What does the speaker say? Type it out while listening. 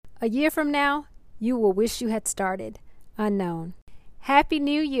A year from now, you will wish you had started. Unknown. Happy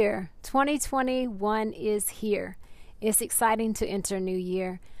New Year! 2021 is here. It's exciting to enter a new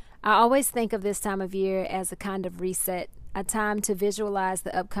year. I always think of this time of year as a kind of reset, a time to visualize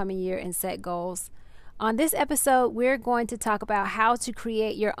the upcoming year and set goals. On this episode, we're going to talk about how to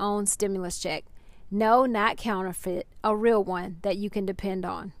create your own stimulus check. No, not counterfeit, a real one that you can depend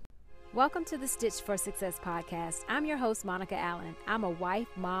on. Welcome to the Stitch for Success podcast. I'm your host, Monica Allen. I'm a wife,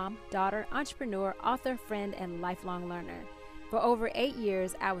 mom, daughter, entrepreneur, author, friend, and lifelong learner. For over 8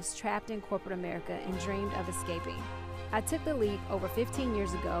 years, I was trapped in corporate America and dreamed of escaping. I took the leap over 15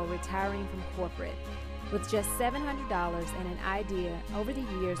 years ago, retiring from corporate. With just $700 and an idea, over the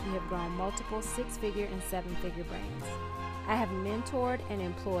years we have grown multiple six-figure and seven-figure brands. I have mentored and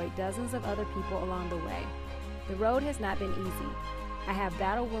employed dozens of other people along the way. The road has not been easy. I have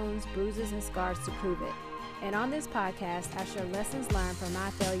battle wounds, bruises, and scars to prove it. And on this podcast, I share lessons learned from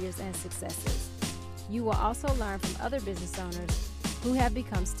my failures and successes. You will also learn from other business owners who have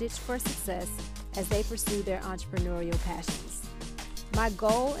become stitched for success as they pursue their entrepreneurial passions. My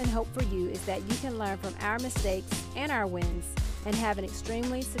goal and hope for you is that you can learn from our mistakes and our wins and have an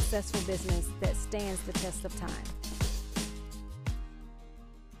extremely successful business that stands the test of time.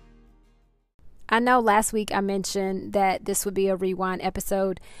 I know last week I mentioned that this would be a rewind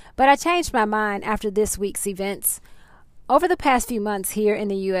episode, but I changed my mind after this week's events. Over the past few months here in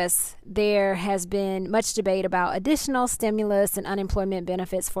the U.S., there has been much debate about additional stimulus and unemployment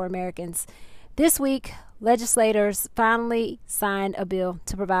benefits for Americans. This week, legislators finally signed a bill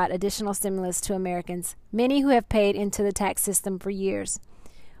to provide additional stimulus to Americans, many who have paid into the tax system for years.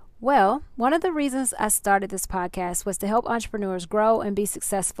 Well, one of the reasons I started this podcast was to help entrepreneurs grow and be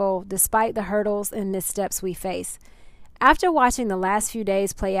successful despite the hurdles and missteps we face. After watching the last few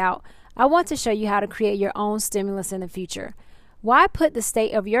days play out, I want to show you how to create your own stimulus in the future. Why put the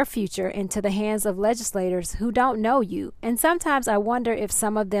state of your future into the hands of legislators who don't know you? And sometimes I wonder if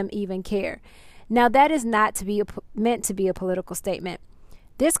some of them even care. Now, that is not to be meant to be a political statement.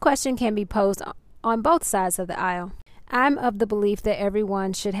 This question can be posed on both sides of the aisle. I'm of the belief that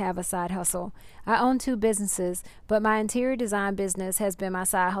everyone should have a side hustle. I own 2 businesses, but my interior design business has been my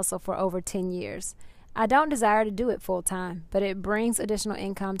side hustle for over 10 years. I don't desire to do it full time, but it brings additional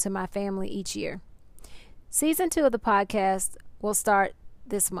income to my family each year. Season 2 of the podcast will start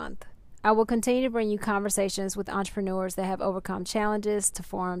this month. I will continue to bring you conversations with entrepreneurs that have overcome challenges to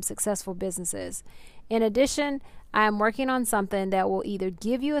form successful businesses. In addition, I am working on something that will either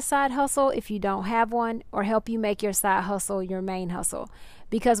give you a side hustle if you don't have one or help you make your side hustle your main hustle,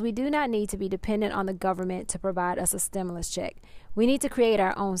 because we do not need to be dependent on the government to provide us a stimulus check. We need to create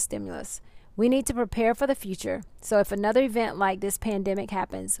our own stimulus. We need to prepare for the future, so if another event like this pandemic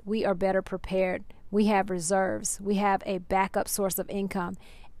happens, we are better prepared. We have reserves. We have a backup source of income,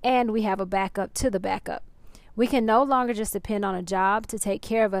 and we have a backup to the backup. We can no longer just depend on a job to take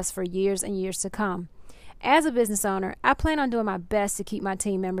care of us for years and years to come. As a business owner, I plan on doing my best to keep my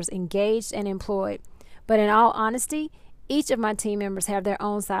team members engaged and employed. But in all honesty, each of my team members have their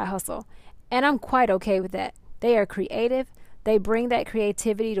own side hustle, and I'm quite okay with that. They are creative. They bring that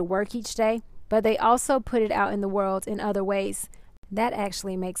creativity to work each day, but they also put it out in the world in other ways. That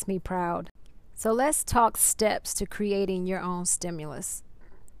actually makes me proud. So let's talk steps to creating your own stimulus.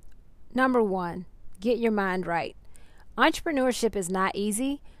 Number 1, get your mind right. Entrepreneurship is not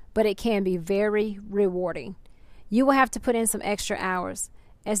easy, but it can be very rewarding. You will have to put in some extra hours.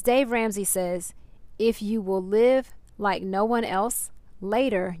 As Dave Ramsey says, if you will live like no one else,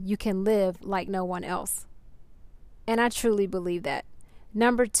 later you can live like no one else. And I truly believe that.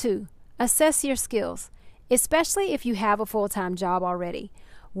 Number 2, assess your skills, especially if you have a full-time job already.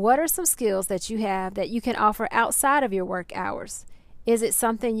 What are some skills that you have that you can offer outside of your work hours? Is it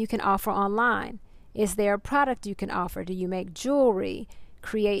something you can offer online? Is there a product you can offer? Do you make jewelry?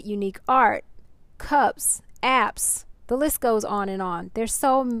 Create unique art, cups, apps? The list goes on and on. There's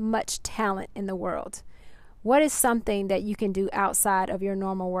so much talent in the world. What is something that you can do outside of your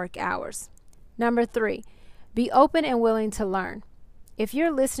normal work hours? Number 3, be open and willing to learn. If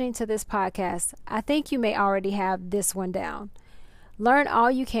you're listening to this podcast, I think you may already have this one down. Learn all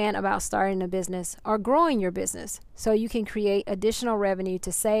you can about starting a business or growing your business so you can create additional revenue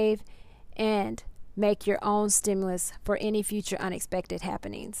to save and make your own stimulus for any future unexpected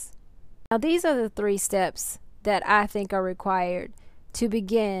happenings. Now, these are the 3 steps that I think are required to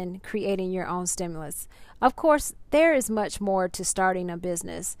begin creating your own stimulus. Of course, there is much more to starting a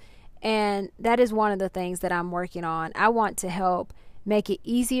business, and that is one of the things that I'm working on. I want to help make it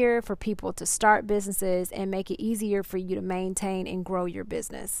easier for people to start businesses and make it easier for you to maintain and grow your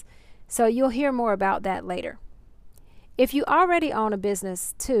business. So you'll hear more about that later. If you already own a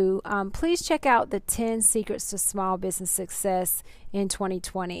business too, please check out the 10 Secrets to Small Business Success in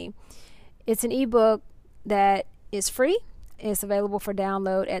 2020. It's an ebook that is free. It's available for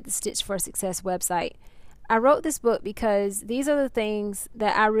download at the Stitch for Success website. I wrote this book because these are the things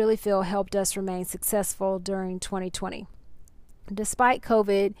that I really feel helped us remain successful during 2020. Despite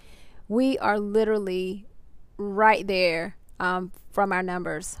COVID, we are literally right there from our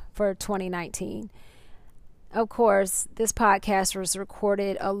numbers for 2019. Of course, this podcast was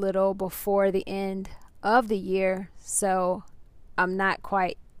recorded a little before the end of the year, so I'm not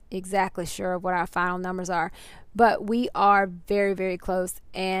quite exactly sure of what our final numbers are, but we are very, very close,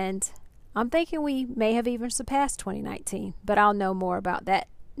 and I'm thinking we may have even surpassed 2019, but I'll know more about that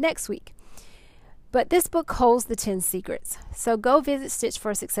next week. But this book holds the 10 secrets, so go visit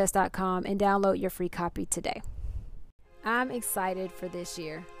stitchforsuccess.com and download your free copy today. I'm excited for this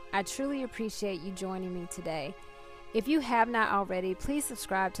year. I truly appreciate you joining me today. If you have not already, please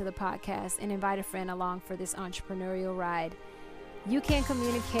subscribe to the podcast and invite a friend along for this entrepreneurial ride. You can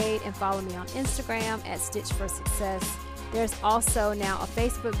communicate and follow me on Instagram at Stitch for Success. There's also now a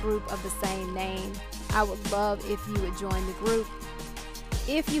Facebook group of the same name. I would love if you would join the group.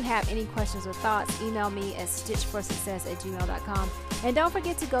 If you have any questions or thoughts, email me at stitchforsuccess@gmail.com. And don't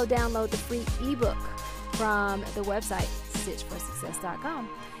forget to go download the free ebook from the website, stitchforsuccess.com.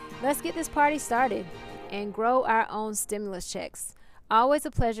 Let's get this party started and grow our own stimulus checks. Always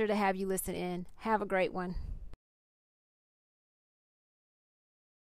a pleasure to have you listen in. Have a great one.